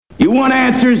You want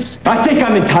answers? I think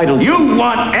I'm entitled. You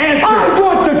want answers? I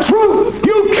want the truth!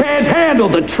 You can't handle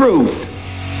the truth.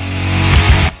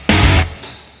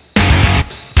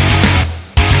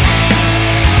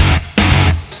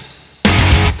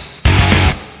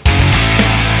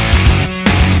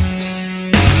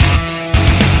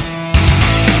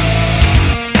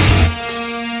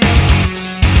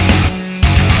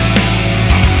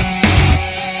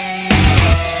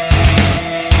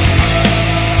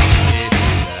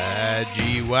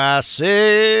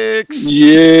 GY6.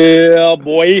 Yeah,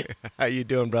 boy. How you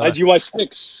doing, brother?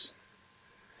 GY6.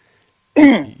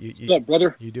 What's up,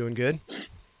 brother? You doing good?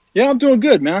 Yeah, I'm doing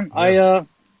good, man. Yeah.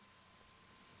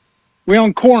 We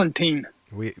on quarantine.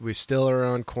 We still are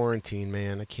on quarantine,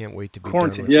 man. I can't wait to be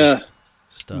Quarantine, done with this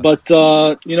stuff. But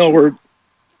we're,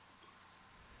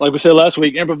 like we said last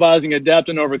week, improvising, adapt,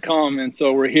 and overcome. And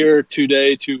so we're here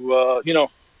today to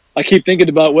I keep thinking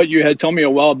about what you had told me a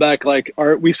while back. Like,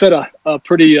 we set a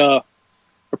pretty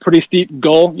steep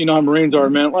goal. You know how Marines are,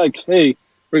 man. Like, hey,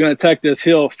 we're gonna attack this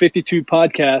hill. 52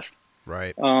 podcasts.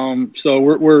 Right. So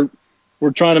we're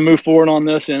trying to move forward on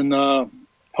this, and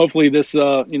hopefully this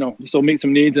this will meet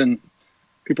some needs and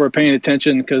people are paying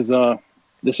attention, because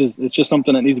it's just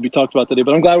something that needs to be talked about today.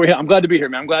 But I'm glad we're here. I'm glad to be here,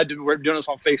 man. I'm glad we're doing this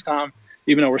on FaceTime,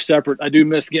 even though we're separate. I do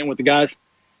miss getting with the guys,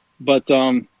 but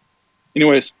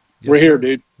anyways. Yes, we're here, sir.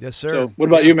 dude. Yes, sir. So what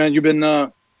about you, man? You've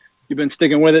been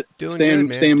sticking with it, Doing staying good,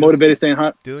 man. staying motivated, staying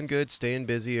hot. Doing good, staying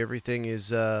busy. Everything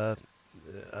is on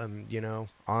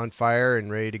fire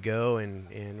and ready to go,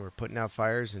 and we're putting out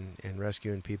fires and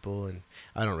rescuing people. And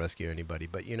I don't rescue anybody,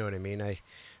 but you know what I mean. I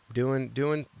doing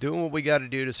what we got to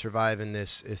do to survive in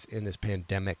this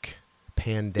pandemic.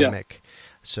 Yeah.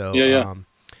 So Yeah.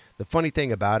 The funny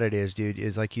thing about it is, dude,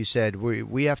 is like you said,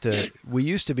 we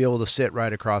used to be able to sit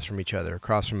right across from each other,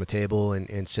 across from a table,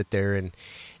 and sit there and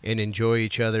enjoy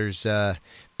each other's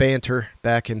banter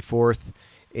back and forth.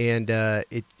 And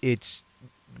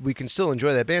we can still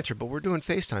enjoy that banter, but we're doing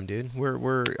FaceTime, dude.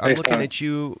 I'm looking at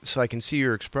you so I can see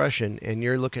your expression, and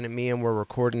you're looking at me, and we're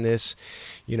recording this.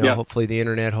 Hopefully the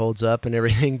internet holds up and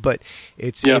everything, but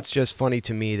it's just funny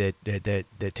to me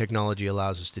that technology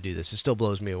allows us to do this. It still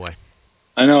blows me away.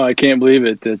 I know. I can't believe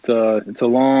it. It's a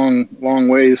long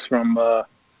ways from. I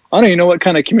don't even know what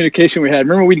kind of communication we had.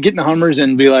 Remember, we'd get in the Hummers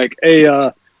and be like, "Hey,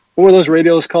 what were those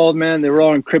radios called, man? They were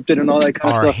all encrypted and all that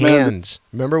kind of stuff." Our hands.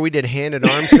 Man. Remember, we did hand and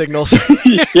arm signals.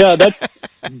 Yeah,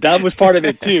 that was part of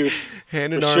it too.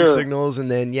 Hand and arm signals,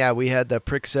 and then we had the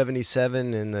Prick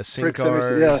 77 and the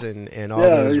Syncars and all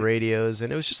those radios,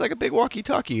 and it was just like a big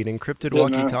walkie-talkie, an encrypted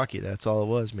walkie-talkie. That's all it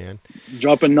was, man.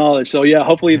 Dropping knowledge. So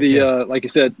hopefully like you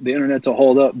said, the internet's will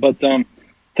hold up. But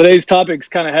today's topic's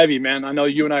kind of heavy, man. I know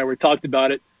you and I were talked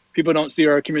about it. People don't see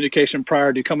our communication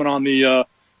prior to coming on the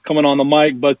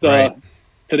mic, but right.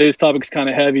 Today's topic's kind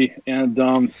of heavy, and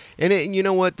you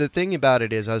know what the thing about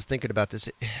it is, I was thinking about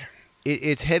this.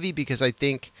 It's heavy because I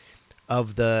think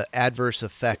of the adverse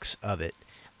effects of it.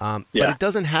 But it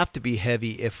doesn't have to be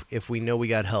heavy if we know we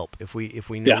got help. If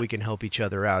we know we can help each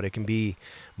other out, it can be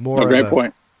more. Great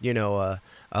point.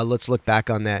 Let's look back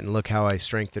on that and look how I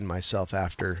strengthened myself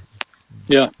after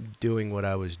doing what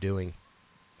I was doing.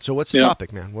 So what's the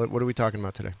topic, man? What are we talking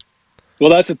about today? Well,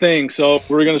 that's the thing. So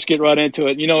we're going to get right into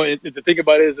it. The thing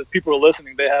about it is, if people are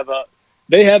listening, they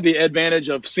have the advantage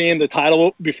of seeing the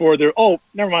title before they're,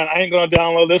 never mind, I ain't going to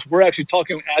download this. We're actually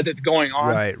talking as it's going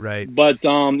on. Right. But,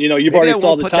 you've already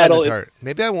saw the title.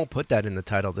 Maybe I won't put that in the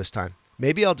title this time.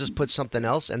 Maybe I'll just put something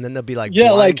else, and then they'll be like,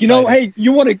 hey,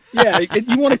 you want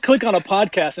to click on a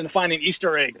podcast and find an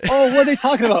Easter egg. Oh, what are they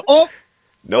talking about? Oh,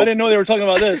 nope. I didn't know they were talking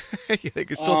about this. They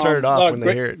can still turn it off when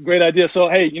they hear it. Great idea. So,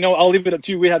 hey, I'll leave it up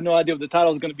to you. We have no idea what the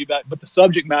title is going to be back, but the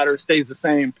subject matter stays the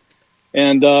same.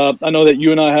 And I know that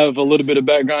you and I have a little bit of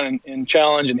background in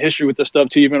challenge and history with this stuff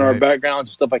too, even our backgrounds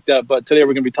and stuff like that. But today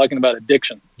we're going to be talking about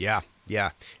addiction. Yeah.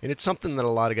 And it's something that a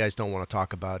lot of guys don't want to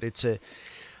talk about. They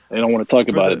don't want to talk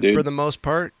about it, dude. For the most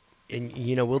part, and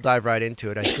we'll dive right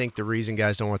into it. I think the reason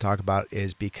guys don't want to talk about it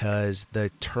is because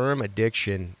the term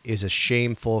addiction is a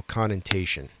shameful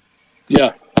connotation.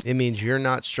 Yeah. It means you're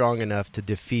not strong enough to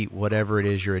defeat whatever it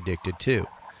is you're addicted to.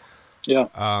 Yeah.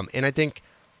 And I think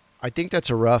that's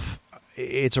a rough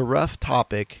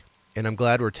topic, and I'm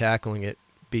glad we're tackling it,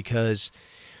 because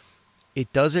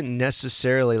it doesn't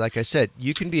necessarily, like I said,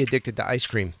 you can be addicted to ice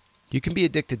cream. You can be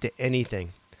addicted to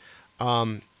anything.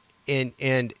 And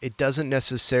it doesn't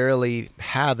necessarily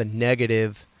have a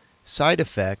negative side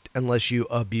effect unless you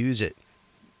abuse it,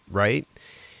 right?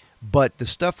 But the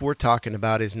stuff we're talking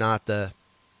about is not the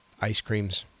ice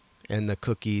creams and the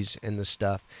cookies and the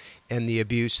stuff. and the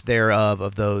abuse thereof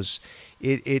of those.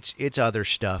 It's other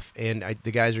stuff, and the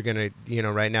guys are gonna,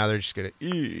 right now they're just gonna.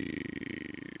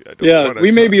 Yeah,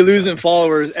 we may be losing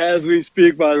followers as we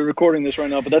speak by recording this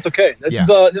right now, but that's okay. This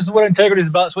is what integrity is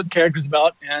about. It's what character is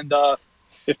about, and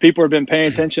if people have been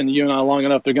paying attention to you and I long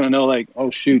enough, they're gonna know, like, oh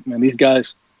shoot, man, these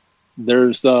guys.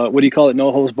 There's what do you call it?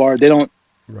 No holds barred. They don't.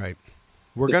 Right.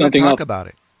 We're gonna talk about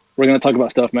it. We're gonna talk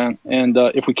about stuff, man, and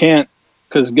if we can't.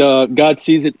 Because God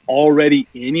sees it already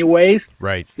anyways.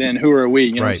 Right. Then who are we?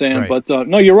 You know what I'm saying? Right. But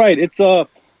no, you're right. It's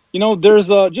there's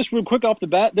just real quick off the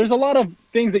bat, there's a lot of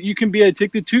things that you can be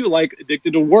addicted to, like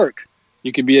addicted to work.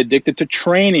 You can be addicted to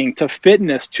training, to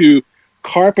fitness, to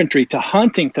carpentry, to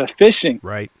hunting, to fishing.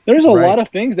 Right. There's a lot of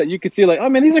things that you could see, like, oh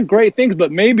man, these are great things,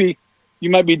 but maybe you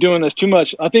might be doing this too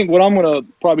much. I think what I'm gonna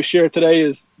probably share today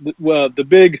is the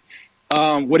big,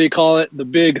 what do you call it? The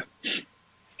big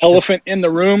elephant in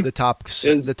the room. The top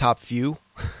few.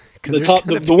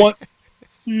 the one.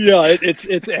 Yeah,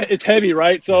 it's heavy,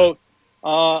 right? So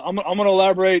I'm gonna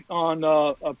elaborate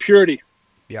on purity.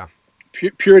 Yeah,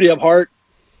 purity of heart,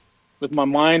 with my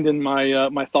mind and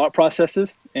my thought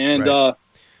processes, and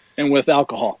with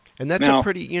alcohol. And that's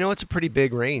it's a pretty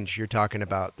big range you're talking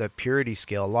about, the purity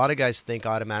scale. A lot of guys think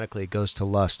automatically it goes to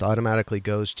lust, automatically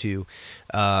goes to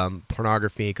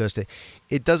pornography.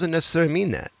 It doesn't necessarily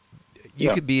mean that.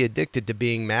 You could be addicted to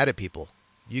being mad at people.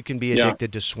 You can be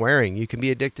addicted to swearing. You can be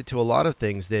addicted to a lot of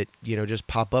things that, just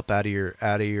pop up out of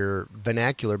your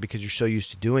vernacular because you're so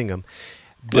used to doing them.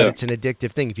 But it's an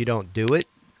addictive thing. If you don't do it,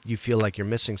 you feel like you're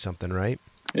missing something, right?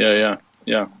 Yeah,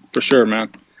 for sure, man.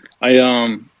 I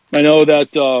know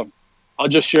that I'll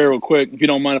just share real quick, if you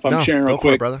don't mind if I'm sharing real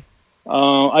quick. Go for it,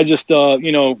 brother. I just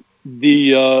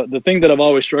the thing that I've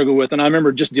always struggled with, and I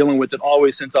remember just dealing with it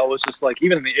always since I was just like,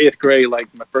 even in the 8th grade, like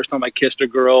my first time I kissed a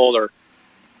girl, or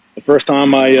the first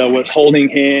time I was holding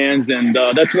hands, and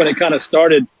that's when it kind of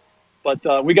started.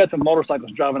 But we got some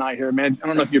motorcycles driving out here, man. I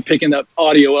don't know if you're picking that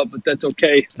audio up, but that's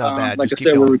okay. It's not bad. Like I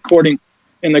said, we're recording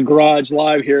in the garage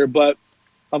live here, but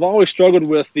I've always struggled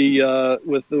with the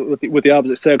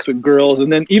opposite sex, with girls,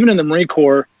 and then even in the Marine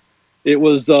Corps. It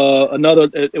was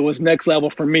it was next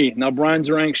level for me. Now, Brian's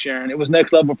rank, Sharon, it was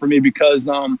next level for me because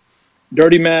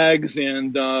Dirty Mags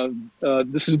and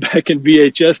this is back in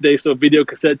VHS days, so video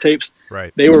cassette tapes.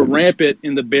 Right. They were rampant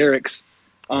in the barracks.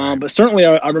 But certainly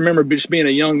I remember just being a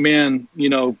young man,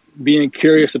 being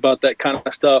curious about that kind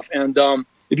of stuff. And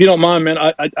if you don't mind, man,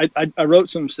 I wrote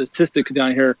some statistics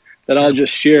down here that I'll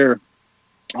just share.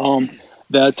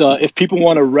 That if people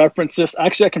want to reference this,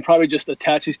 actually, I can probably just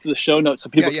attach these to the show notes so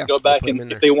people can go back and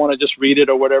if they want to just read it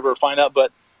or whatever, find out.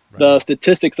 But the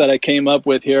statistics that I came up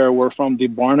with here were from the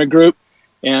Barna Group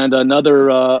and another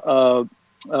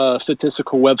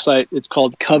statistical website. It's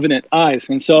called Covenant Eyes.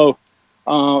 And so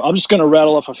I'm just going to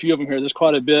rattle off a few of them here. There's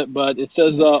quite a bit, but it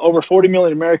says over 40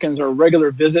 million Americans are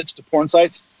regular visits to porn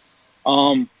sites.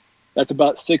 That's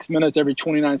about 6 minutes every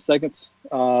 29 seconds.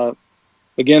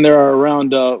 Again, there are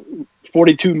around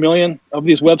 42 million of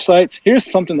these websites. Here's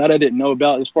something that I didn't know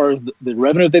about as far as the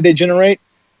revenue that they generate.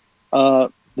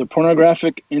 The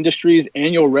pornographic industry's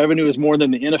annual revenue is more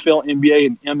than the NFL, NBA,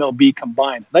 and MLB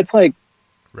combined. That's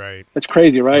that's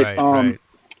crazy, right?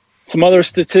 Some other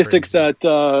statistics that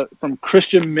from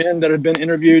Christian men that have been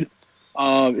interviewed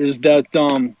is that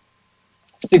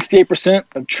 68%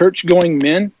 of church-going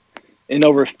men and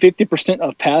over 50%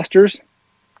 of pastors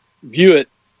view it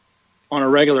on a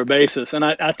regular basis. And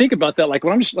I think about that, like,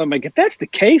 when I'm like, if that's the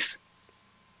case,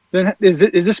 then is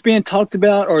this being talked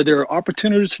about, or are there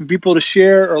opportunities for people to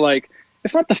share? Or, like,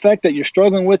 it's not the fact that you're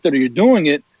struggling with it or you're doing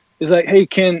it. It's like, hey,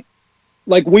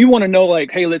 we want to know,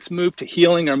 like, hey, let's move to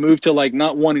healing or move to, like,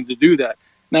 not wanting to do that.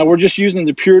 Now, we're just using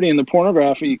the purity and the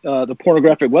pornographic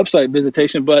website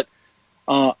visitation, but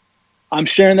I'm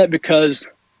sharing that because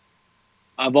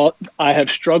I have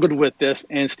struggled with this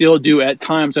and still do at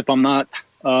times if I'm not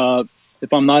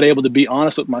able to be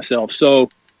honest with myself. So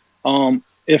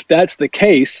if that's the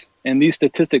case, and these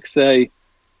statistics say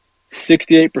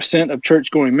 68% of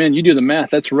church-going men, you do the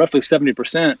math, that's roughly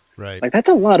 70%. Right. Like, that's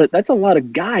a lot of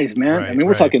guys, man. Right, I mean,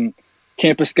 we're talking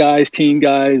campus guys, teen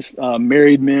guys,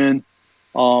 married men.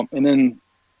 And then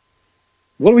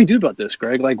what do we do about this,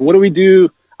 Greg? Like, what do we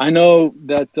do? I know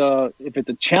that if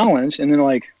it's a challenge, and then,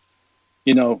 like,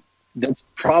 that's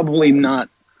probably not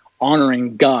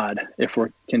honoring God if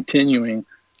we're continuing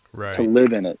to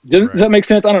live in it. Does that make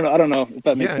sense? I don't know if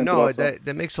that makes sense. Yeah, no,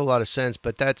 that makes a lot of sense.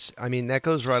 But that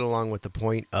goes right along with the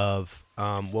point of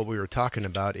what we were talking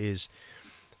about is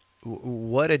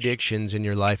what addictions in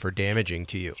your life are damaging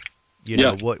to you. You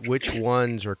know, which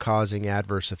ones are causing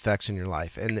adverse effects in your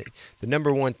life? And the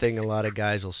number one thing a lot of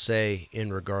guys will say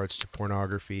in regards to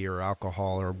pornography or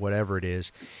alcohol or whatever it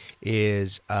is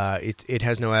it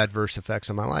has no adverse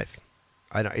effects on my life.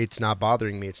 It's not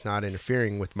bothering me. It's not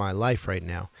interfering with my life right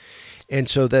now. And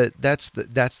so that's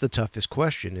the toughest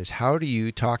question is how do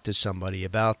you talk to somebody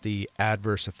about the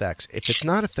adverse effects? If it's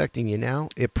not affecting you now,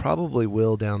 it probably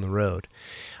will down the road.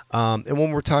 And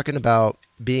when we're talking about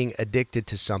being addicted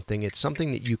to something, it's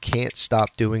something that you can't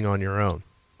stop doing on your own,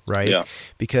 right? Yeah.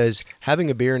 Because having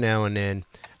a beer now and then,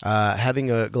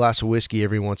 having a glass of whiskey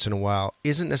every once in a while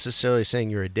isn't necessarily saying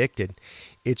you're addicted.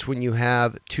 It's when you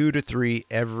have 2 to 3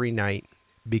 every night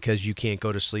because you can't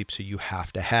go to sleep, so you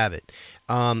have to have it,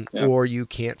 or you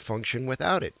can't function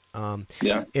without it.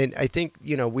 And I think,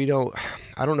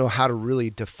 I don't know how to really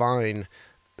define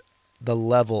the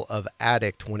level of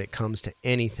addict when it comes to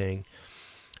anything,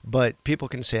 but people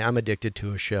can say I'm addicted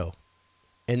to a show,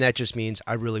 and that just means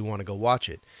I really want to go watch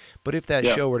it. But if that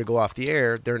show were to go off the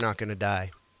air, they're not going to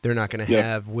die. They're not going to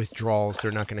have withdrawals.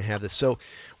 They're not going to have this. So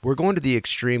we're going to the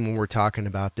extreme when we're talking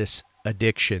about this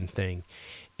addiction thing.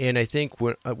 And I think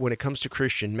when it comes to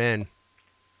Christian men,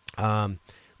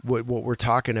 what we're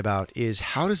talking about is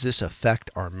how does this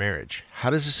affect our marriage? How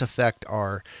does this affect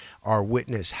our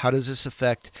witness? How does this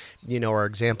affect, our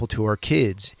example to our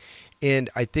kids? And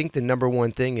I think the number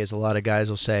one thing is a lot of guys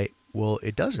will say, well,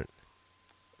 it doesn't.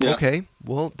 Yeah. Okay,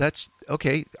 well, that's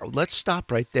okay. Let's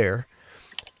stop right there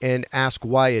and ask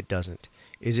why it doesn't.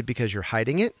 Is it because you're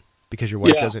hiding it? Because your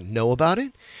wife doesn't know about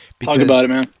it? Because talk about it,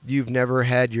 man. You've never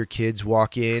had your kids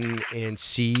walk in and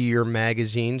see your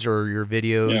magazines or your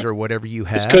videos or whatever you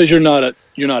have. It's because you're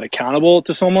not accountable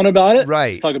to someone about it.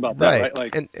 Right. Let's talk about that.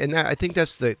 Right. And that, I think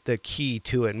that's the key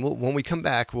to it. And when we come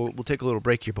back, we'll take a little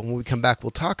break here. But when we come back,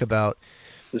 we'll talk about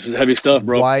this is heavy stuff,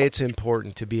 bro. Why it's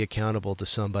important to be accountable to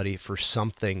somebody for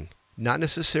something. Not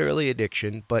necessarily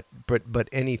addiction, but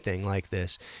anything like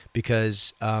this,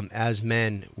 because as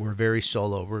men, we're very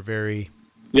solo. We're very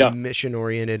mission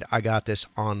oriented. I got this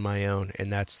on my own,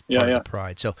 and that's part of the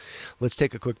pride. So let's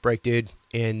take a quick break, dude,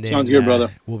 and then sounds good,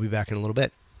 brother. We'll be back in a little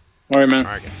bit. All right, man.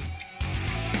 All right, guys.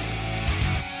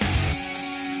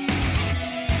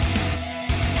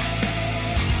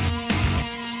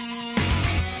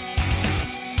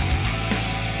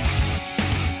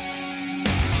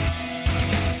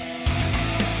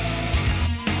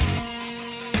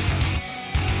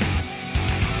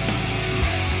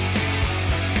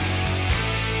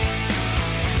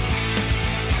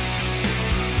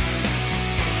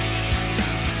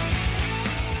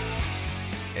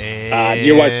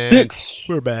 DY6.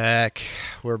 We're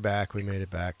back. We made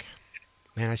it back.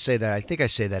 Man, I say that. I think I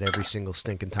say that every single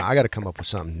stinking time. I got to come up with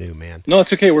something new, man. No,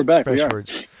 it's okay. We're back. Fresh we are.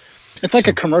 words. It's like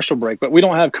a commercial break, but we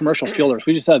don't have commercial fillers.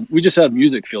 We just have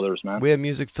music fillers, man. We have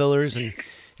music fillers, and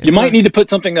you might need to put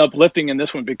something uplifting in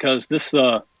this one because this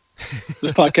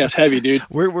podcast's heavy, dude.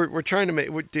 We're trying to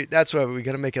make. Dude, that's why we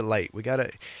got to make it light. We got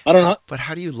to. I don't know. But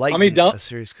how do you lighten a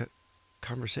serious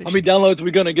conversation? How many downloads are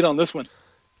we going to get on this one?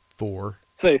 4.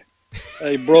 Say,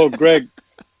 hey, bro, Greg.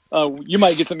 You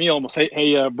might get some emails.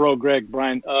 Hey, bro, Greg,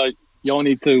 Brian. Y'all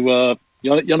need to.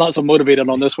 You're not so motivated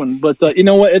on this one, but you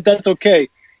know what? That's okay.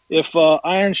 If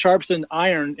iron sharpens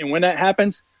iron, and when that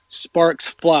happens, sparks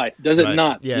fly. Does it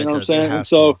not? Yeah, you know what I'm saying? And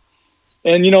so,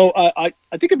 and I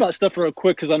think about stuff real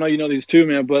quick because I know you know these too,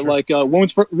 man. But like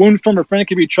wounds from a friend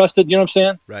can be trusted. You know what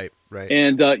I'm saying? Right.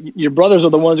 And your brothers are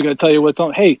the ones who are going to tell you what's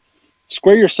on. Hey,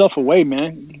 square yourself away,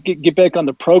 man. Get back on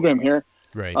the program here.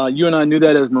 Right. You and I knew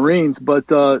that as Marines,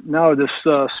 but now this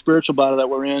spiritual battle that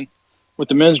we're in with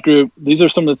the men's group, these are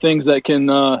some of the things that can,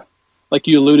 like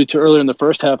you alluded to earlier in the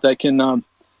first half, that can,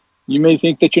 you may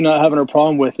think that you're not having a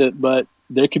problem with it, but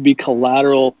there could be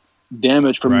collateral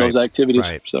damage from those activities.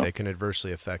 Right. So they can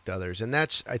adversely affect others. And I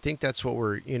think that's what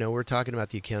we're talking about,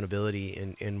 the accountability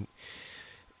and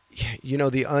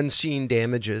the unseen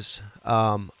damages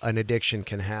an addiction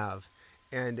can have.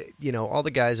 And, all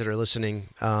the guys that are listening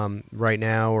right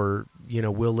now or,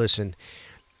 will listen,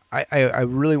 I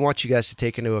really want you guys to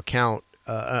take into account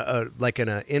like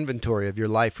an inventory of your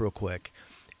life real quick.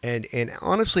 And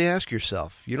honestly ask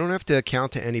yourself. You don't have to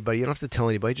account to anybody. You don't have to tell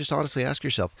anybody. Just honestly ask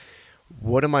yourself,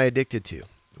 what am I addicted to?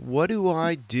 What do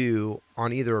I do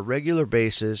on either a regular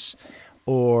basis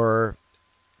or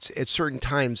at certain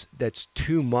times that's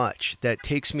too much, that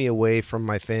takes me away from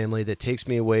my family, that takes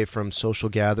me away from social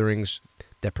gatherings,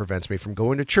 that prevents me from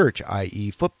going to church,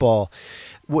 i.e. football,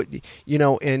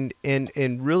 and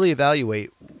really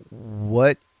evaluate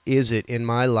what is it in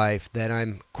my life that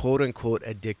I'm quote unquote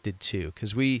addicted to?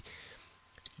 Because we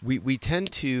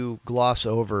tend to gloss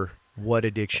over what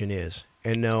addiction is.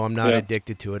 And no, I'm not Yeah.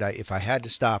 addicted to it. If I had to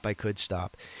stop, I could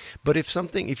stop. But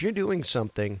if you're doing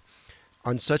something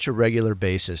on such a regular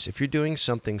basis, if you're doing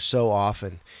something so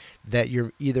often that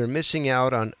you're either missing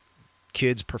out on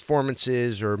kids'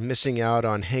 performances or missing out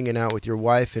on hanging out with your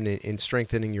wife and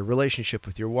strengthening your relationship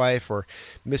with your wife, or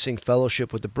missing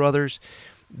fellowship with the brothers,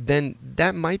 then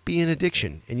that might be an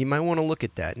addiction, and you might want to look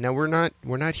at that. Now, we're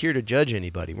not here to judge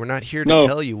anybody. We're not here to No.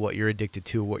 tell you what you're addicted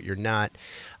to, what you're not.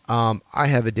 I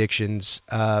have addictions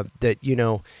that,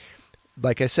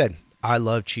 like I said, I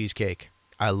love cheesecake.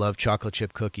 I love chocolate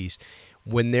chip cookies.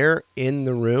 When they're in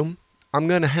the room, I'm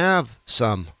going to have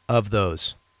some of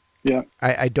those. Yeah.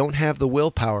 I don't have the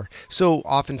willpower. So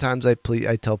oftentimes I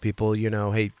tell people,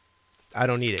 hey, I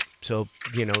don't need it. So,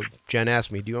 Jen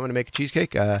asked me, do you want me to make a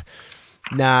cheesecake?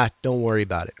 Nah, don't worry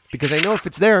about it. Because I know if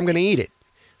it's there, I'm going to eat it.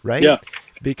 Right? Yeah.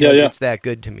 Because Yeah. it's that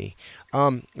good to me.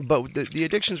 But the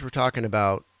addictions we're talking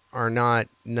about are not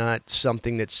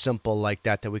something that's simple like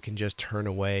that we can just turn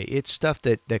away. It's stuff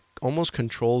that almost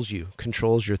controls you,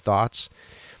 controls your thoughts.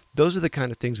 Those are the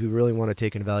kind of things we really want to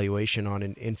take an evaluation on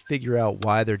and figure out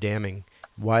why they're damaging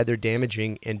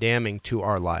and damning to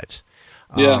our lives.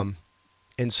 Yeah.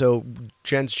 And so,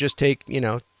 Jen's, just take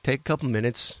a couple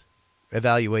minutes,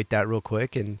 evaluate that real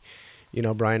quick. And,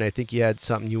 Brian, I think you had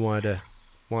something you wanted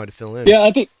to fill in. Yeah,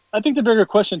 I think the bigger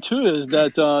question too is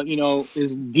that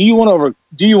is do you want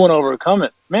to overcome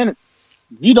it, man? If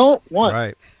you don't want,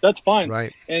 Right. That's fine.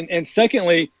 Right. And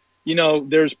secondly,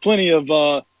 there's plenty of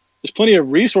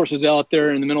resources out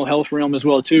there in the mental health realm as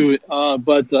well too.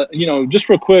 But just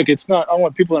real quick, it's not. I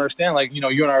want people to understand. Like you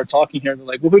and I are talking here. They're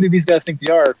like, well, who do these guys think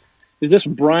they are? Is this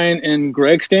Brian and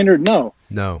Greg standard? No.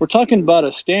 No. We're talking about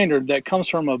a standard that comes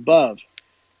from above.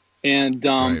 And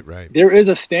Right. there is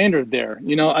a standard there.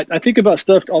 I think about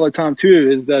stuff all the time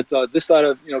too, is that this side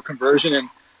of, conversion and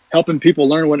helping people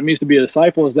learn what it means to be a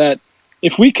disciple is that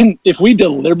if we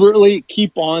deliberately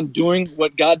keep on doing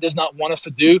what God does not want us to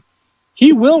do,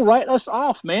 he will write us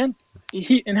off, man.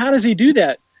 And how does he do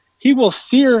that? He will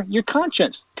sear your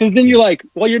conscience, because then you're like,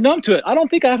 well, you're numb to it. I don't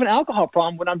think I have an alcohol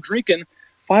problem when I'm drinking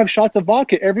 5 shots of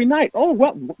vodka every night. Oh,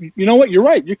 well, you know what? You're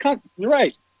right. You're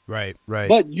right. Right.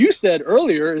 But you said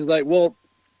earlier is like, well,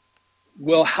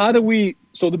 how do we?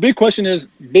 So the big question is,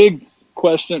 big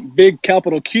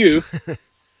capital Q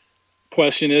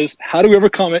question is, how do we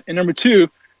overcome it? And number 2,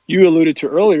 you alluded to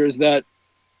earlier, is that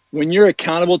when you're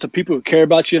accountable to people who care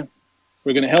about you,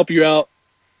 we're going to help you out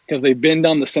because they've been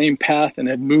down the same path and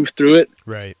have moved through it.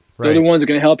 Right. They're the ones that are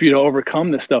going to help you to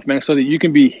overcome this stuff, man, so that you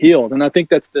can be healed. And I think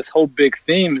that's this whole big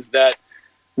theme, is that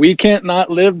we can't not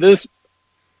live this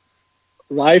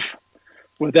life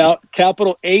without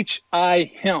capital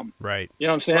H-I-M. Right. You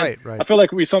know what I'm saying? Right. I feel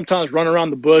like we sometimes run around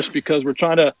the bush because we're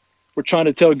trying to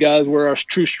tell guys where our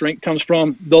true strength comes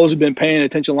from. Those who've been paying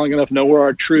attention long enough know where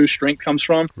our true strength comes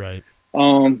from. Right.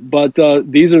 But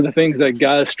these are the things that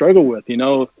guys struggle with,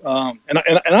 and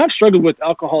I've struggled with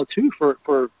alcohol too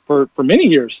for many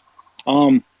years.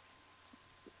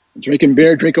 Drinking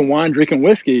beer, drinking wine, drinking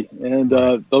whiskey, and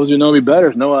those who know me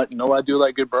better know I do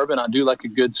like good bourbon. I do like a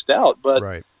good stout. But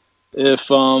Right. if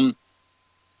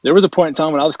there was a point in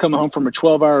time when I was coming home from a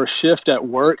 12-hour shift at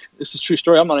work, this is a true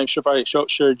story. I'm not even sure if I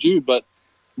shared you, but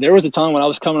there was a time when I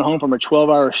was coming home from a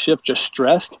 12-hour shift just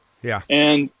stressed. Yeah.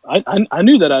 And I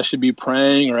knew that I should be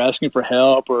praying or asking for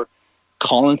help or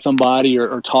calling somebody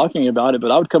or talking about it,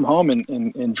 but I would come home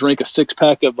and drink a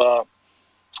 6-pack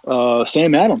of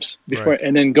Sam Adams before, Right.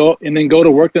 and then go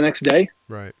to work the next day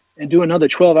Right. and do another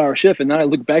 12-hour shift. And then I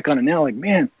look back on it now, like,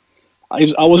 man,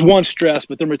 I was one, stressed,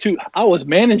 but number 2, I was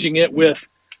managing it with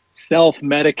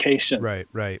self-medication.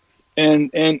 Right.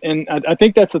 And I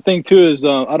think that's the thing too, is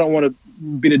I don't want to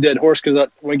beat a dead horse because I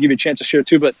want to give you a chance to share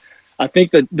too, but I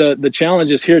think that the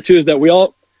challenge is here too, is that we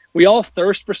all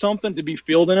thirst for something to be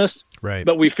filled in us, Right.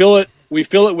 but we fill it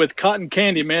with cotton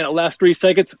candy, man. It lasts 3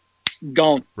 seconds,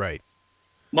 gone. Right.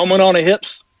 Moment on the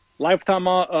hips, lifetime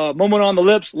on moment on the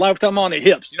lips, lifetime on the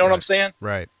hips. You know what I'm saying?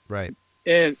 Right.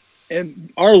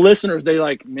 And our listeners, they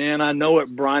like, man, I know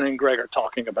what Brian and Greg are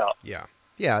talking about. Yeah.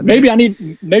 Maybe I need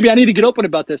to get open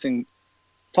about this and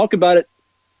talk about it.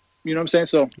 You know what I'm saying?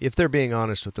 So If they're being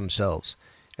honest with themselves,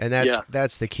 and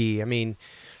that's the key. I mean,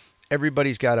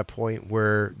 everybody's got a point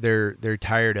where they're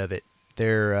tired of it.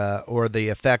 Or the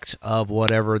effects of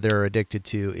whatever they're addicted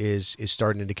to is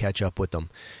starting to catch up with them.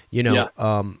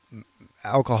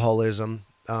 Alcoholism.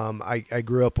 I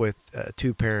grew up with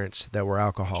 2 parents that were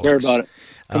alcoholics. share about it.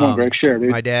 Come on, Greg, share,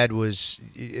 dude. My dad was,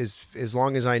 as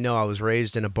long as I know, I was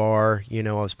raised in a bar.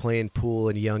 I was playing pool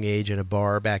at a young age in a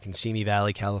bar back in Simi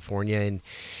Valley, California, and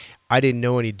I didn't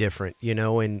know any different,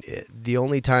 and the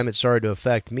only time it started to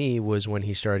affect me was when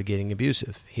he started getting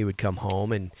abusive. He would come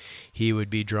home and he would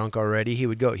be drunk already.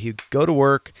 He'd go to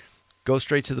work, go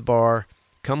straight to the bar,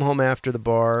 come home after the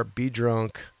bar, be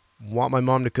drunk, want my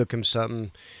mom to cook him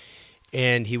something,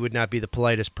 and he would not be the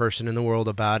politest person in the world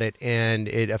about it, and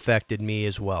it affected me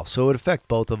as well. So it affected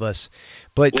both of us.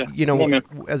 But,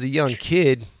 as a young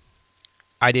kid,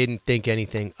 I didn't think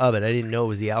anything of it. I didn't know it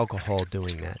was the alcohol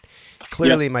doing that.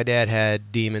 Clearly, my dad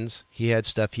had demons. He had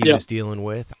stuff he was dealing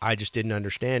with. I just didn't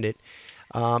understand it.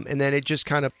 And then it just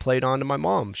kind of played on to my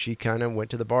mom. She kind of went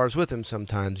to the bars with him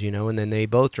sometimes, and then they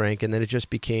both drank, and then it just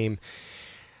became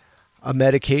a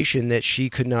medication that she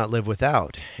could not live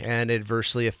without, and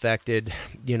adversely affected,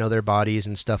 their bodies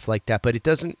and stuff like that. But it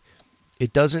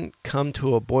doesn't come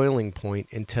to a boiling point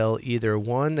until either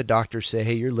one, the doctors say,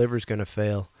 hey, your liver's going to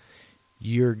fail.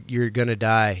 You're going to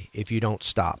die if you don't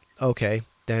stop. Okay.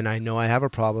 Then I know I have a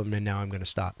problem, and now I'm going to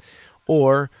stop.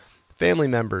 Or family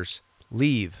members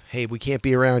leave. Hey, we can't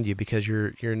be around you because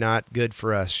you're not good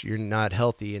for us. You're not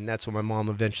healthy. And that's what my mom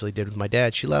eventually did with my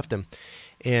dad. She left him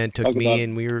and took me,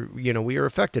 and we were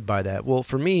affected by that. Well,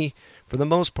 for me, for the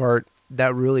most part,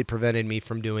 that really prevented me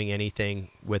from doing anything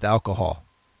with alcohol.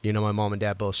 My mom and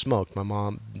dad both smoked. My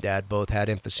mom and dad both had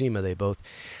emphysema.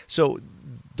 So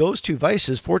those two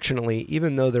vices, fortunately,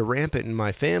 even though they're rampant in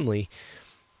my family,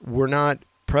 were not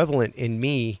prevalent in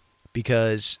me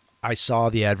because I saw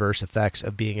the adverse effects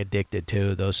of being addicted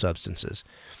to those substances.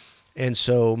 And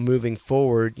so moving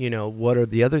forward, what are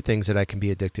the other things that I can be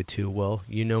addicted to? Well,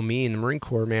 me in the Marine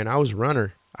Corps, man, I was a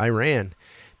runner. I ran.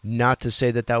 Not to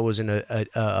say that was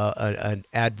an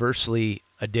adversely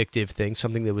addictive thing,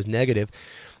 something that was negative,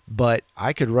 but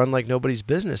I could run like nobody's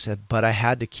business, but I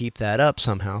had to keep that up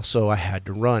somehow, so I had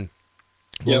to run.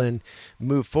 Well, then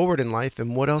move forward in life,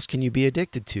 and what else can you be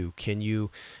addicted to? Can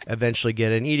you eventually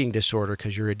get an eating disorder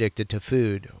because you're addicted to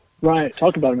food? Right.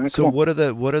 Talk about it, man. So what are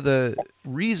the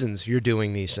reasons you're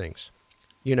doing these things?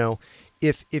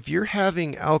 If you're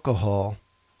having alcohol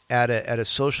at a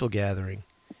social gathering,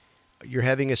 you're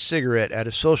having a cigarette at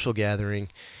a social gathering,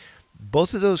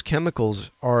 both of those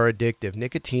chemicals are addictive.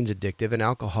 Nicotine's addictive, and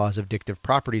alcohol has addictive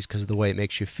properties because of the way it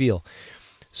makes you feel.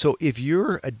 So if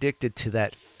you're addicted to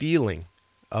that feeling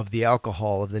of the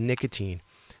alcohol, of the nicotine,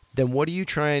 then what are you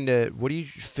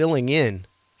filling in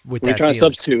with that feeling? What are you trying to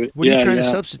substitute? What are you trying to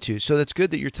substitute? So that's good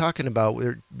that you're talking about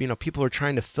where, people are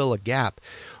trying to fill a gap.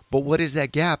 But what is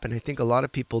that gap? And I think a lot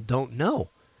of people don't know.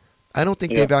 I don't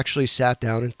think they've actually sat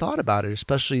down and thought about it,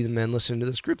 especially the men listening to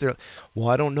this group. They're like, well,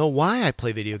 I don't know why I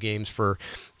play video games for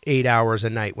 8 hours a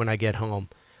night when I get home.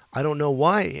 I don't know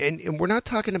why. And we're not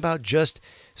talking about just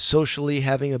socially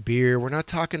having a beer. We're not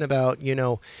talking about,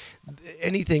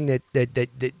 anything that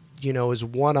is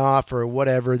one-off or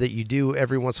whatever that you do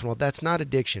every once in a while. That's not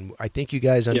addiction. I think you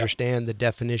guys understand the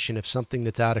definition of something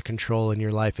that's out of control in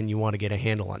your life and you want to get a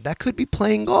handle on. That could be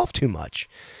playing golf too much.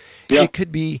 Yeah. It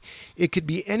could be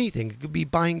anything. It could be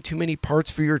buying too many parts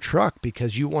for your truck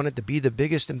because you want it to be the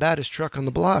biggest and baddest truck on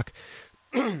the block.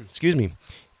 Excuse me.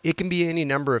 It can be any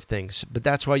number of things, but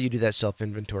that's why you do that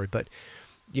self-inventory. But,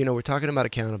 we're talking about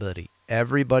accountability.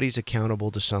 Everybody's accountable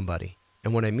to somebody.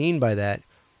 And what I mean by that,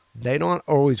 they don't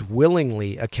always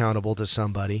willingly accountable to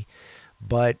somebody,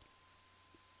 but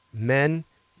men,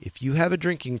 if you have a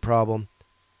drinking problem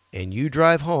and you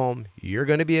drive home, you're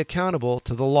going to be accountable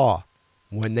to the law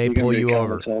when they pull you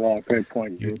over. Great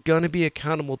point, you're going to be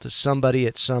accountable to somebody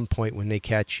at some point when they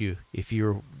catch you. If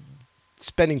you're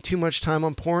spending too much time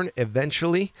on porn,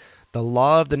 eventually the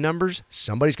law of the numbers,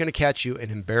 somebody's going to catch you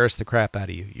and embarrass the crap out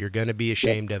of you. You're going to be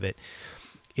ashamed of it.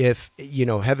 If,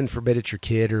 heaven forbid it's your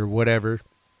kid or whatever.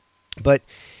 But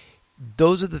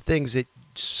those are the things that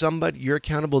you're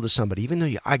accountable to somebody, even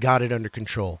though I got it under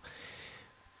control.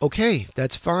 Okay,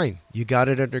 that's fine. You got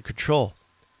it under control.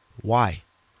 Why?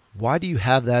 Why do you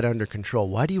have that under control?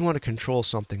 Why do you want to control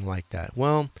something like that?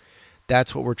 Well,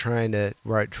 that's what we're trying to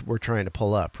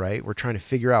pull up, right? We're trying to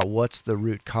figure out what's the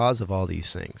root cause of all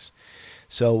these things.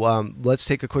 So let's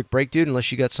take a quick break, dude, unless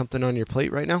you got something on your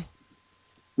plate right now.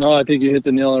 No, I think you hit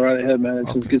the nail right ahead, man.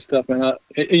 This is good stuff, man. I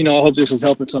hope this is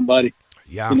helping somebody.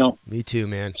 Yeah, me too,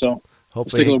 man. So hopefully,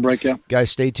 let's take a little break, yeah.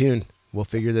 Guys, stay tuned. We'll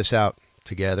figure this out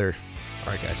together.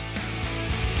 All right, guys.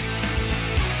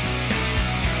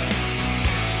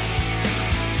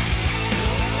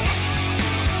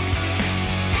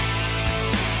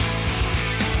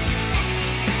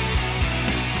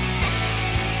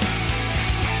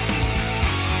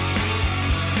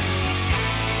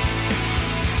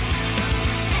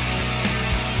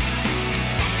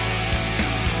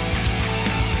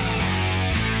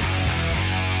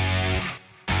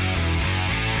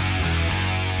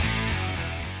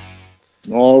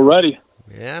 Alrighty.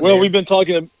 Yeah. Well, man. we've been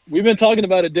talking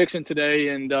about addiction today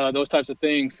and those types of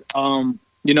things.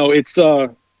 It's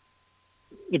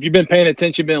if you've been paying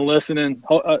attention, been listening,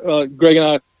 Greg and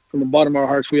I, from the bottom of our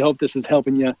hearts, we hope this is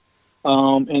helping you. That's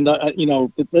one of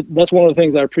the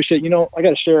things I appreciate. I got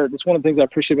to share. That's one of the things I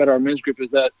appreciate about our men's group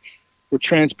is that we're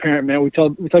transparent, man. We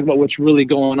talk about what's really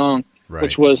going on. Right.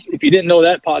 Which was, if you didn't know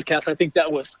that podcast, I think that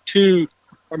was 2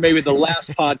 or maybe the last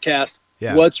podcast.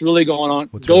 Yeah. What's really going on?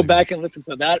 Go back and listen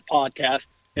to that podcast,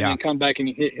 and then come back and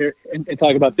hit here and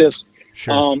talk about this.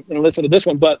 Sure. And listen to this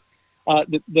one. But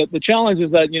the challenge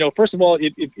is that, first of all,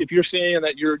 if you're seeing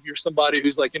that you're somebody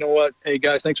who's like, you know what, hey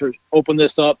guys, thanks for opening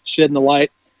this up, shedding the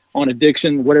light on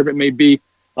addiction, whatever it may be.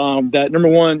 That number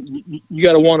one, you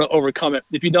got to want to overcome it.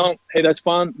 If you don't, hey, that's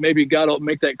fine. Maybe God will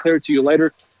make that clear to you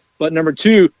later. But number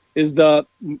 2 is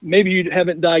maybe you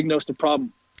haven't diagnosed the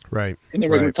problem. Right. And then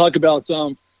we're going to talk about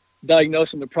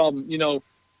diagnosing the problem,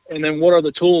 and then what are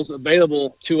the tools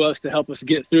available to us to help us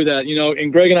get through that,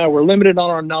 and Greg and I were limited on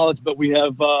our knowledge, but we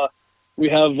have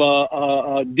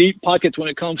deep pockets when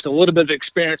it comes to a little bit of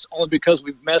experience, only because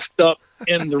we've messed up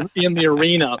in the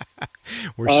arena.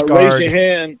 We're scarred. Raise your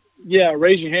hand. Yeah.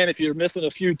 Raise your hand if you're missing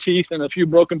a few teeth and a few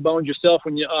broken bones yourself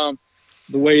when you,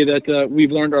 the way that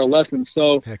we've learned our lessons.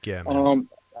 So, Heck yeah, man.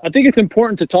 I think it's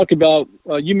important to talk about.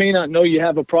 You may not know you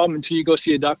have a problem until you go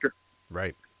see a doctor.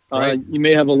 Right. You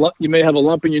may have a lump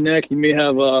in your neck. You may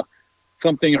have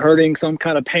something hurting, some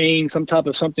kind of pain, some type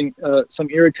of something, some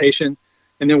irritation,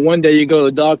 and then one day you go to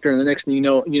the doctor, and the next thing you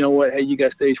know what? Hey, you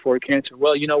got stage 4 cancer.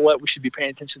 Well, you know what? We should be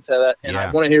paying attention to that. And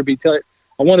I want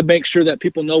to make sure that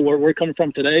people know where we're coming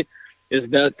from today. Is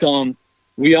that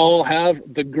we all have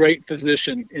the great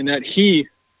physician, and that he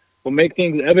will make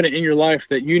things evident in your life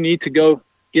that you need to go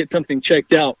get something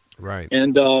checked out. Right.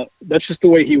 And that's just the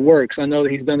way he works. I know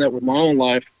that he's done that with my own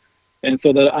life, and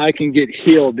so that I can get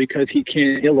healed because he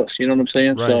can't heal us. You know what I'm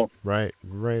saying? Right. So,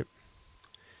 Right.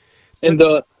 and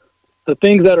the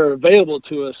things that are available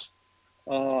to us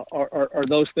are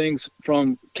those things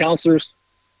from counselors,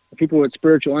 people with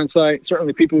spiritual insight,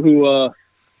 certainly people who are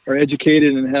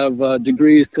educated and have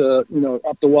degrees to,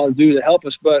 up the wazoo to help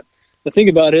us. But the thing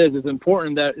about it is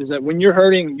important that when you're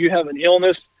hurting, you have an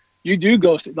illness, you do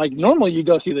go see, like normally you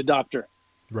go see the doctor,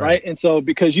 right? And so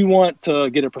because you want to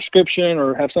get a prescription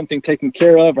or have something taken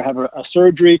care of or have a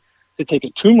surgery to take a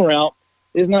tumor out,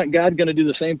 is not God going to do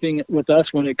the same thing with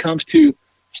us when it comes to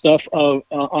stuff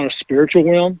on a spiritual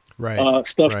realm? Right.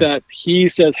 Stuff that he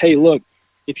says, hey, look,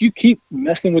 if you keep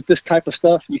messing with this type of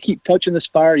stuff, you keep touching this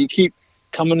fire, you keep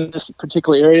coming in this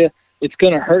particular area, it's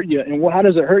going to hurt you. And how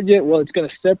does it hurt you? Well, it's going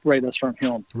to separate us from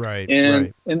him. Right.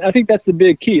 And I think that's the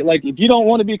big key. Like, if you don't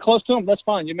want to be close to him, that's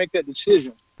fine. You make that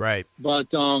decision. Right.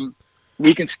 But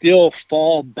we can still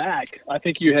fall back. I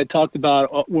think you had talked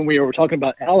about when we were talking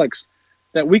about Alex,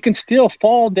 that we can still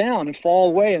fall down and fall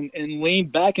away and lean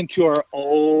back into our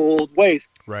old ways.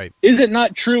 Right. Is it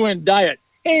not true in diet?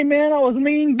 Hey, man, I was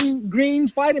lean green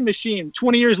fighting machine.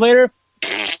 20 years later,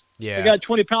 I got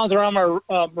 20 pounds around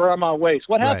my waist.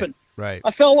 What happened? Right.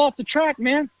 I fell off the track,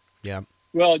 man. Yeah.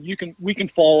 Well, we can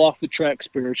fall off the track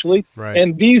spiritually. Right.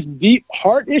 And these deep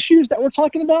heart issues that we're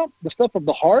talking about, the stuff of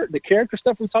the heart, the character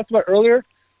stuff we talked about earlier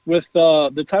with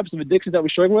the types of addictions that we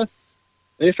struggle with,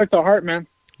 they affect our heart, man.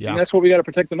 Yeah. And that's what we got to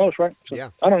protect the most, right? So,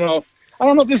 I don't know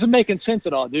if this is making sense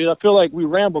at all, dude. I feel like we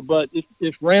ramble, but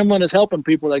if rambling is helping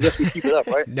people, I guess we keep it up,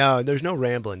 right? No, there's no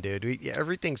rambling, dude.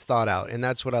 Everything's thought out, and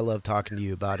that's what I love talking to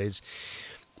you about. Is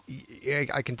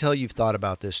I can tell you've thought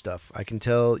about this stuff. I can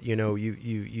tell,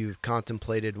 you've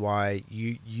contemplated why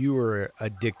you were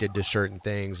addicted to certain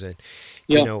things, and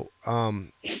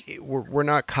we're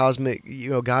not cosmic.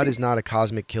 God is not a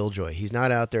cosmic killjoy. He's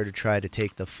not out there to try to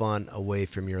take the fun away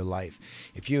from your life.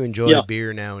 If you enjoy a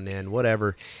beer now and then,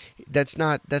 whatever, that's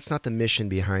not the mission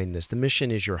behind this. The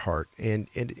mission is your heart, and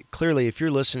clearly, if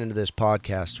you're listening to this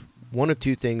podcast, one of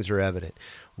two things are evident.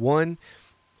 One,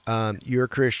 you're a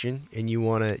Christian and you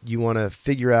want to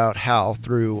figure out how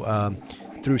through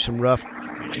some rough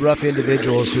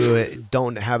individuals who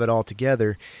don't have it all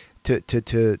together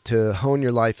to hone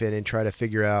your life in and try to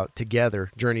figure out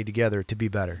journey together to be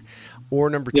better. Or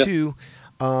number two,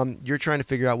 you're trying to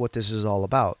figure out what this is all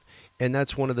about. And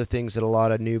that's one of the things that a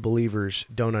lot of new believers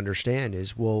don't understand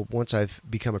is, well, once I've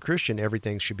become a Christian,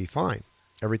 everything should be fine.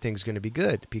 Everything's going to be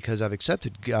good because I've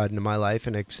accepted God into my life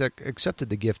and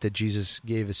accepted the gift that Jesus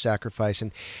gave as sacrifice.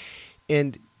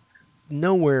 And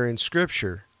nowhere in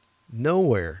Scripture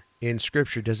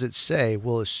does it say,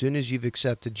 well, as soon as you've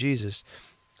accepted Jesus,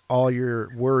 all your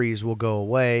worries will go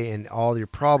away and all your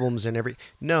problems and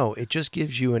No, it just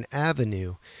gives you an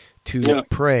avenue to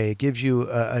pray. It gives you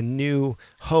a new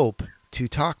hope to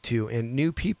talk to and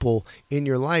new people in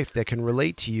your life that can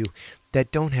relate to you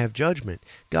that don't have judgment.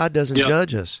 God doesn't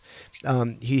judge us.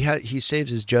 He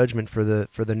saves his judgment for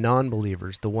the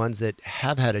non-believers, the ones that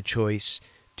have had a choice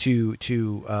to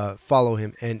follow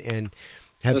him and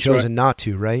have That's chosen right. not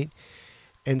to, right?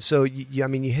 And so, I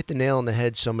mean, you hit the nail on the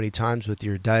head so many times with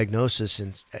your diagnosis.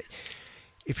 And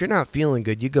if you're not feeling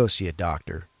good, you go see a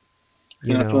doctor. You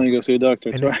You're not know, planning to go see a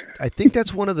doctor. That's and right. I think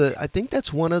that's one of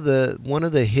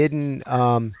the hidden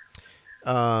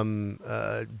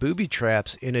booby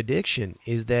traps in addiction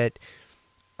is that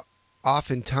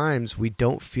oftentimes we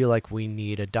don't feel like we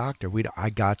need a doctor. I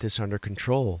got this under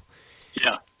control.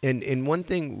 Yeah. And one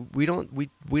thing we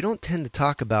don't tend to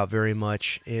talk about very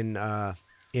much in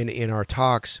our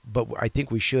talks, but I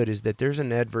think we should, is that there's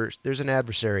an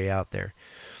adversary out there.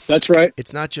 That's right.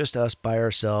 It's not just us by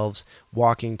ourselves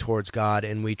walking towards God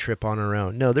and we trip on our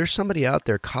own. No, there's somebody out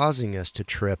there causing us to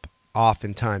trip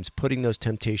oftentimes, putting those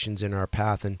temptations in our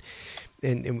path. And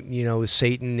you know,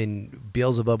 Satan and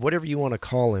Beelzebub, whatever you want to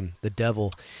call him, the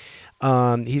devil,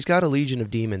 he's got a legion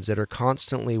of demons that are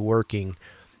constantly working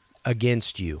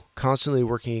against you, constantly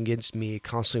working against me,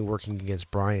 constantly working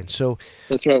against Brian. So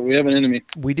That's right. We have an enemy.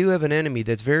 we do have an enemy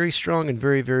that's very strong and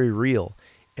very, very real.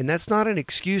 And that's not an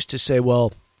excuse to say,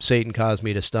 well, Satan caused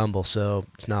me to stumble, so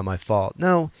it's not my fault.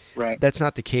 No, Right. that's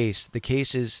not the case. The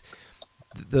case is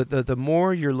the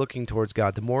more you're looking towards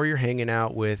God, the more you're hanging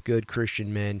out with good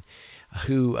Christian men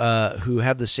who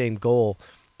have the same goal,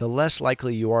 the less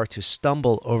likely you are to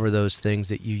stumble over those things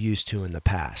that you used to in the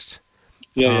past.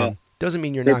 Yeah. Doesn't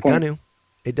mean you're Great not point. going to.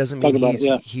 It doesn't Talk mean about it,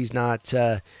 yeah. he's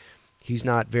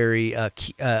not very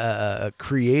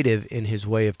creative in his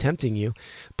way of tempting you,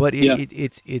 but Yeah.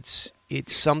 it's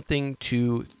something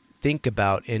to think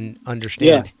about and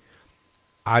understand. Yeah.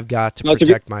 I've got to No, it's a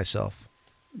protect myself.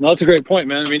 No, that's a great point,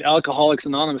 man. I mean, Alcoholics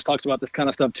Anonymous talks about this kind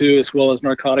of stuff too, as well as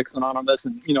Narcotics Anonymous.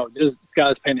 And, you know, there's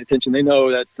guys paying attention. They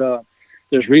know that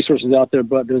there's resources out there,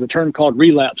 but there's a term called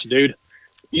relapse, dude.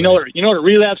 You know what a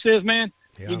relapse is, man?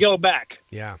 Yeah. You go back.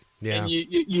 Yeah. And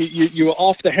you were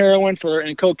off the heroin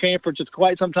and cocaine for just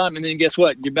quite some time, and then guess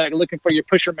what? You're back looking for your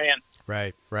pusher man.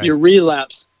 Right. You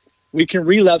relapse. We can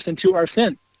relapse into our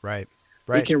sin. Right.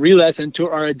 We can relapse into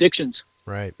our addictions.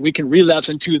 Right. We can relapse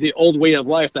into the old way of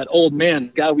life, that old man,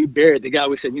 the guy we buried, the guy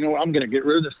we said, you know what, I'm going to get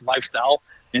rid of this lifestyle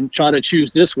and try to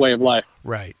choose this way of life.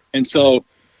 Right. And so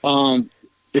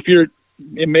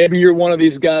maybe you're one of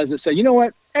these guys that say, you know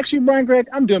what, actually, Brian Gregg,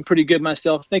 I'm doing pretty good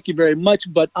myself. Thank you very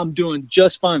much, but I'm doing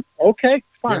just fine. Okay,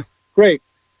 fine. Yeah. Great.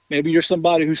 Maybe you're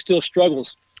somebody who still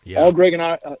struggles. Yeah. All Greg and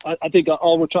I think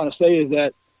all we're trying to say is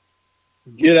that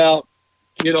get out,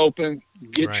 get open,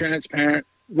 get Right. transparent.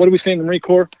 What do we say in the Marine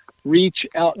Corps? Reach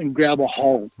out and grab a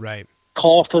hold. Right.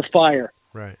 Call for fire.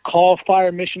 Right. Call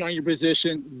fire mission on your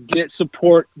position. Get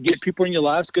support. Get people in your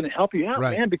life. It's going to help you out,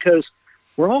 Right. man, because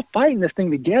we're all fighting this thing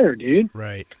together, dude.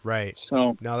 Right. Right.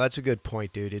 So, No, that's a good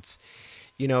point, dude. It's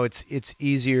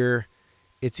easier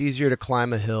to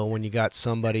climb a hill when you got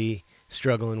somebody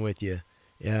struggling with you.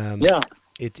 yeah,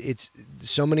 It's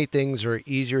so many things are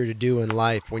easier to do in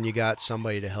life when you got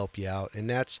somebody to help you out, and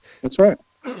that's right.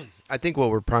 I think what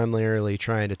we're primarily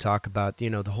trying to talk about. You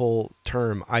know, the whole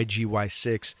term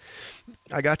IGY6.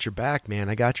 I got your back, man.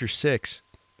 I got your six.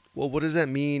 Well, what does that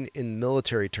mean in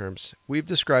military terms? We've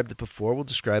described it before. We'll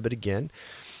describe it again.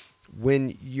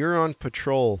 When you're on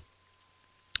patrol,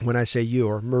 when I say you,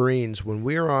 or Marines, when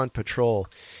we're on patrol,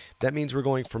 that means we're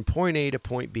going from point A to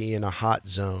point B in a hot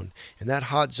zone. And that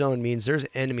hot zone means there's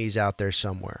enemies out there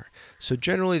somewhere. So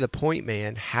generally the point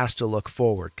man has to look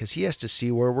forward because he has to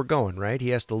see where we're going, right? He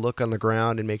has to look on the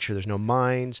ground and make sure there's no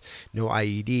mines, no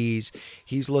IEDs.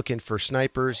 He's looking for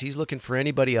snipers. He's looking for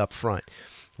anybody up front.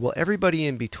 Well, everybody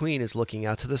in between is looking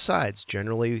out to the sides.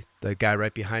 Generally, the guy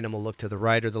right behind him will look to the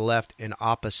right or the left and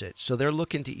opposite. So they're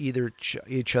looking to either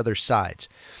each other's sides.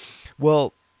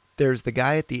 Well, there's the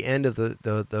guy at the end of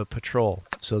the patrol.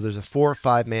 So there's a 4 or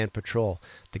 5 man patrol.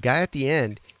 The guy at the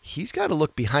end, he's got to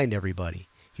look behind everybody.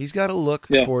 He's got to look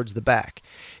towards the back.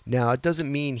 Now, it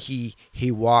doesn't mean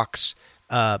he walks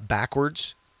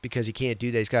backwards because he can't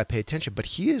do that. He's got to pay attention. But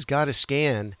he has got to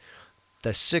scan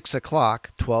the 6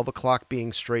 o'clock, 12 o'clock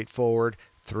being straightforward,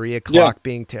 3 o'clock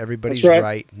being to everybody's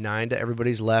right, 9 to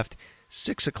everybody's left.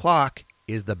 6 o'clock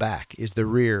is the back, is the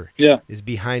rear, is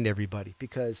behind everybody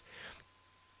because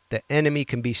the enemy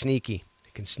can be sneaky.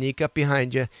 It can sneak up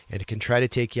behind you, and it can try to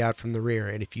take you out from the rear.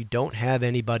 And if you don't have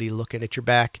anybody looking at your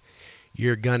back,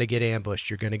 you're going to get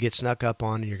ambushed. You're going to get snuck up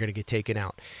on, and you're going to get taken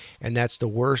out. And that's the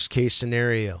worst case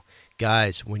scenario.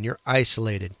 Guys, when you're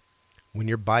isolated, when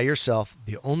you're by yourself,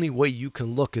 the only way you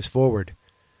can look is forward.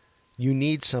 You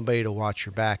need somebody to watch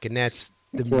your back, and that's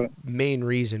the main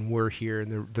reason we're here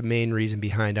and the main reason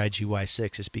behind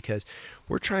IGY6 is because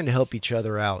we're trying to help each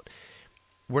other out.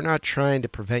 We're not trying to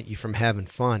prevent you from having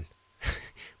fun.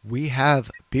 We have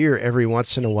beer every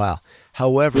once in a while.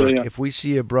 However, if we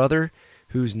see a brother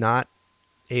who's not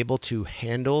able to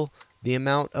handle the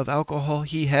amount of alcohol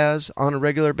he has on a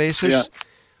regular basis,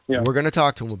 we're going to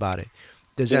talk to him about it.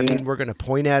 Does that mean we're going to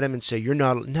point at him and say, you're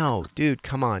not? No, dude,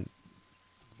 come on.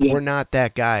 We're not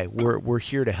that guy. We're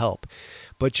here to help.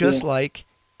 But just like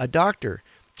a doctor,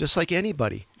 just like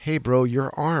anybody, hey, bro,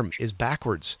 your arm is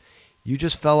backwards. You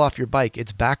just fell off your bike.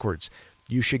 It's backwards.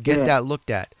 You should get that looked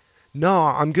at. No,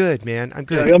 I'm good, man. I'm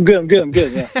good. Yeah, I'm good.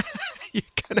 Yeah.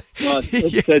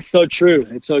 It's so true.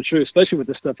 It's so true, especially with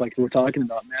the stuff like we're talking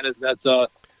about, man, is that,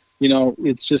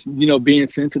 it's just, being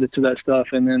sensitive to that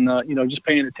stuff. And then, just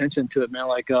paying attention to it, man.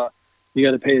 Like, you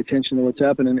got to pay attention to what's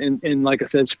happening. And like I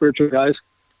said, spiritual guys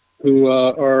who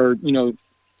are, a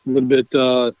little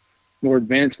bit more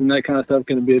advanced and that kind of stuff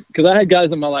can be, because I had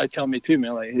guys in my life tell me too,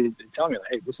 man, like, they tell me, like,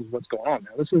 hey, this is what's going on,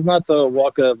 man. This is not the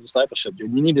walk of discipleship,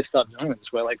 dude. You need to stop doing it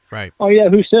this way. Like, right. Oh yeah,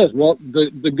 who says? Well,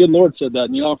 the good Lord said that,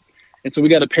 and so we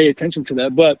got to pay attention to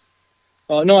that. But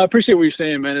no, I appreciate what you're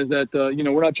saying, man, is that,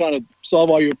 we're not trying to solve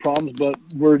all your problems, but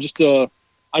we're just,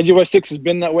 IGY6 has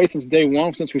been that way since day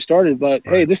one, since we started. But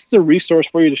hey, this is a resource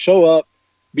for you to show up,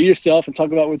 be yourself, and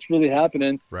talk about what's really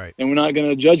happening. Right. And we're not going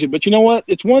to judge it. But you know what?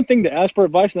 It's one thing to ask for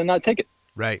advice and then not take it.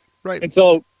 Right. And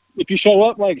so if you show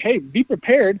up like, hey, be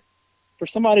prepared for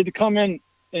somebody to come in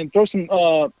and throw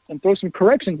some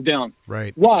corrections down.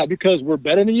 Right. Why? Because we're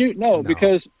better than you? No,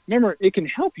 because remember, it can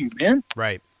help you, man.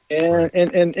 Right.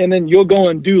 And then you'll go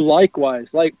and do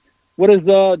likewise. Like, what is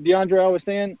DeAndre always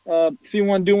saying? See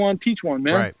one, do one, teach one,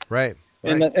 man. Right.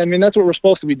 And that's what we're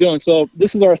supposed to be doing. So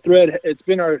this is our thread. It's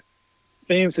been our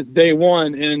theme since day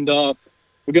one, and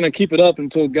we're going to keep it up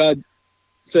until God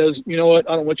says, you know what,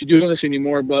 I don't want you doing this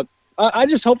anymore. But I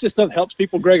just hope this stuff helps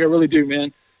people, Greg. I really do,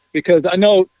 man, because I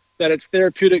know that it's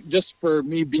therapeutic just for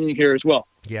me being here as well.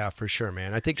 Yeah, for sure,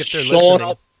 man. I think if they're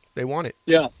listening, they want it.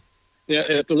 Yeah,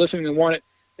 if they're listening, they want it.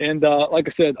 And like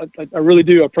I said, I really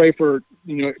do. I pray for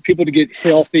people to get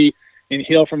healthy and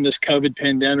heal from this COVID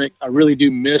pandemic. I really do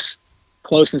miss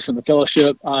closeness in the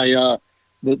fellowship. The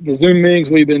Zoom meetings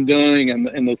we've been doing, and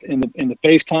the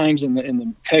FaceTimes and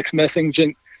the text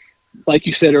messaging, like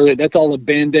you said earlier, that's all a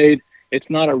Band-Aid.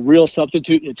 It's not a real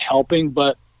substitute. It's helping,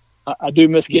 but I do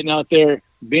miss getting out there,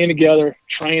 being together,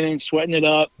 training, sweating it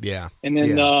up. Yeah. And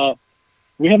then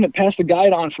we haven't passed the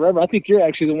guide on forever. I think you're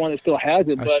actually the one that still has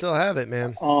it. I still have it,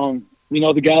 man.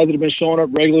 The guys that have been showing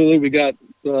up regularly, we got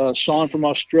Sean from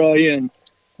Australia and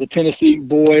the Tennessee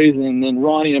boys, and then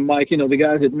Ronnie and Mike, the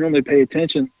guys that normally pay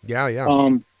attention. Yeah.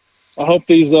 I hope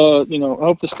these, I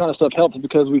hope this kind of stuff helps,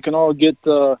 because we can all get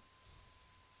in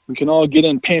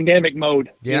pandemic mode.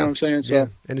 Yeah. You know what I'm saying? So, yeah.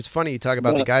 And it's funny you talk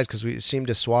about the guys, because we seem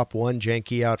to swap one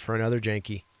janky out for another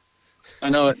janky. I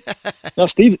know it. No,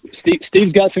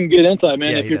 Steve's got some good insight,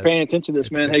 man. Yeah, if you're paying attention to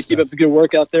this, man, hey, stuff. keep up the good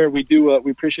work out there. We do,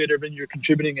 we appreciate everything you're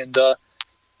contributing, and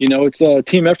it's a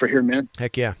team effort here, man.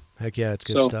 Heck yeah, it's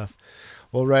good stuff.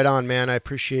 Well, right on, man. I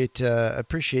appreciate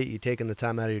you taking the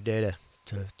time out of your day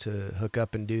to hook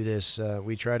up and do this.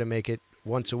 We try to make it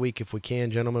once a week if we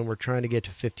can, gentlemen. We're trying to get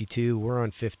to 52. We're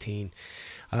on 15.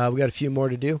 We got a few more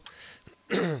to do,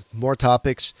 more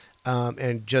topics.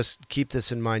 And just keep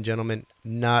this in mind, gentlemen,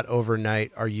 not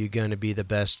overnight are you going to be the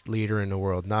best leader in the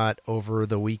world. Not over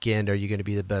the weekend are you going to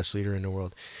be the best leader in the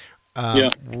world.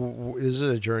 This is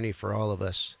a journey for all of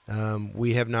us.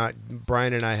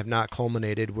 Brian and I have not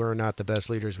culminated. We're not the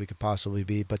best leaders we could possibly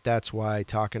be, but that's why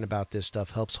talking about this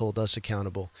stuff helps hold us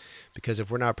accountable. Because if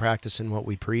we're not practicing what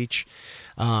we preach,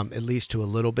 at least to a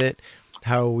little bit,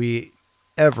 how are we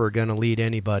ever going to lead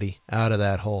anybody out of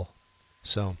that hole?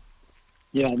 So...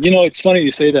 Yeah, it's funny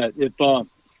you say that. If I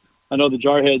know the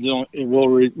jarheads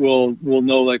will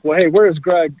know, like, well, hey, where does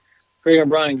Greg and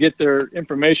Brian get their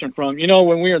information from?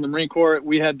 When we were in the Marine Corps,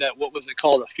 we had that, what was it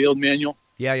called, a field manual?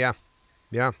 Yeah.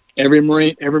 Every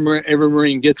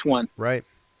Marine gets one. Right.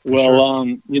 Well,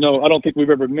 sure. I don't think we've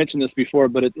ever mentioned this before,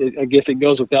 but I guess it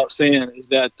goes without saying, is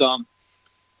that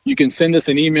you can send us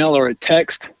an email or a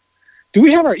text. Do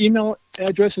we have our email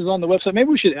addresses on the website?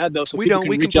 Maybe we should add those so people can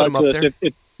reach out to us.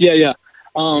 Yeah.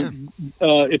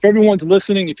 If everyone's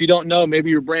listening, if you don't know, maybe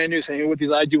you're brand new, saying what these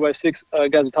IGY6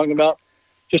 guys are talking about.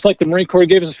 Just like the Marine Corps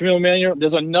gave us a field manual,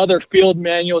 there's another field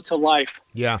manual to life.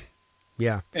 Yeah.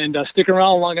 And stick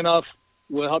around long enough,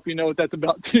 we'll help you know what that's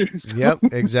about too. So. Yep,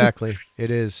 exactly.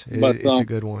 It is. It's a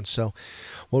good one. So,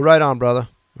 well, right on, brother.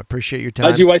 I appreciate your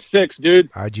time. IGY6, dude.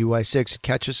 IGY6.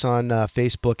 Catch us on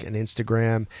Facebook and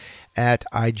Instagram at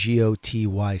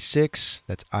IGOTY6.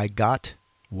 That's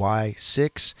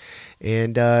IGY6.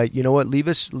 And you know what? Leave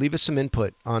us some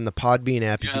input on the Podbean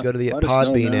app. If you go to the let us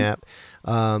know, Podbean man.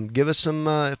 app, give us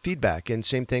some feedback. And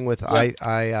same thing with what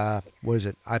is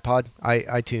it? iPod,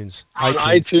 iTunes,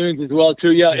 iTunes as well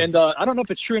too. Yeah, and I don't know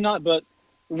if it's true or not, but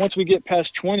once we get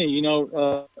past 20, you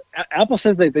know, Apple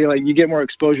says they like you get more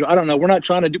exposure. I don't know. We're not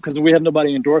trying to do because we have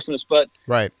nobody endorsing us, but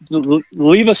right.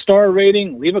 Leave a star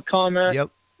rating, leave a comment. Yep.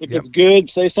 If it's good,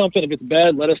 say something. If it's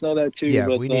bad, let us know that too. Yeah,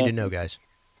 but, we need to know, guys.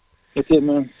 That's it,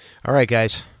 man. All right,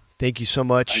 guys. Thank you so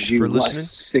much for listening.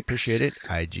 IGY6. Appreciate it.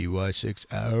 IGY6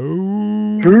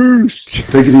 out. Peace.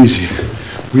 Take it easy.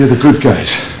 We are the good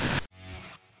guys.